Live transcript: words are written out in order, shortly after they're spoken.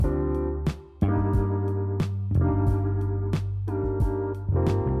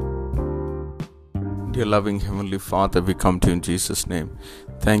Dear loving Heavenly Father, we come to you in Jesus' name.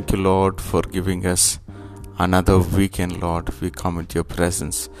 Thank you, Lord, for giving us another weekend, Lord. We come into your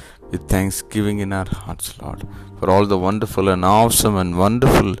presence with thanksgiving in our hearts, Lord, for all the wonderful and awesome and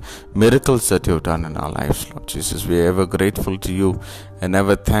wonderful miracles that you have done in our lives, Lord Jesus. We are ever grateful to you and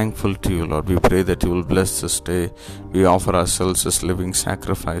ever thankful to you, Lord. We pray that you will bless this day. We offer ourselves as living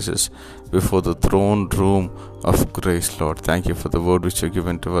sacrifices before the throne room of grace, Lord. Thank you for the word which you have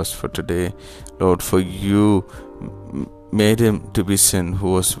given to us for today, Lord. For you made him to be sin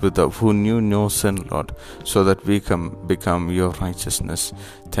who knew no sin, Lord, so that we can become your righteousness.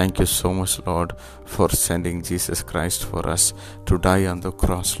 Thank you so much, Lord, for sending Jesus Christ for us to die on the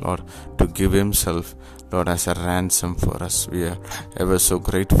cross, Lord, to give himself, Lord, as a ransom for us. We are ever so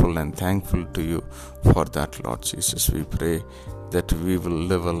grateful and thankful to you for that, Lord Jesus. We pray that we will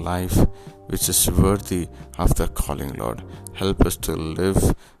live a life which is worthy of the calling, Lord. Help us to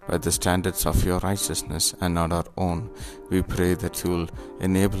live by the standards of your righteousness and not our own. We pray that you will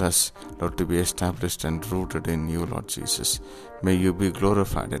enable us, Lord, to be established and rooted in you, Lord Jesus. May you be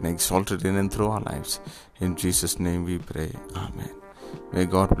glorified and exalted in and through our lives. In Jesus' name we pray. Amen. May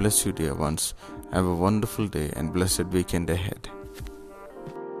God bless you, dear ones. Have a wonderful day and blessed weekend ahead.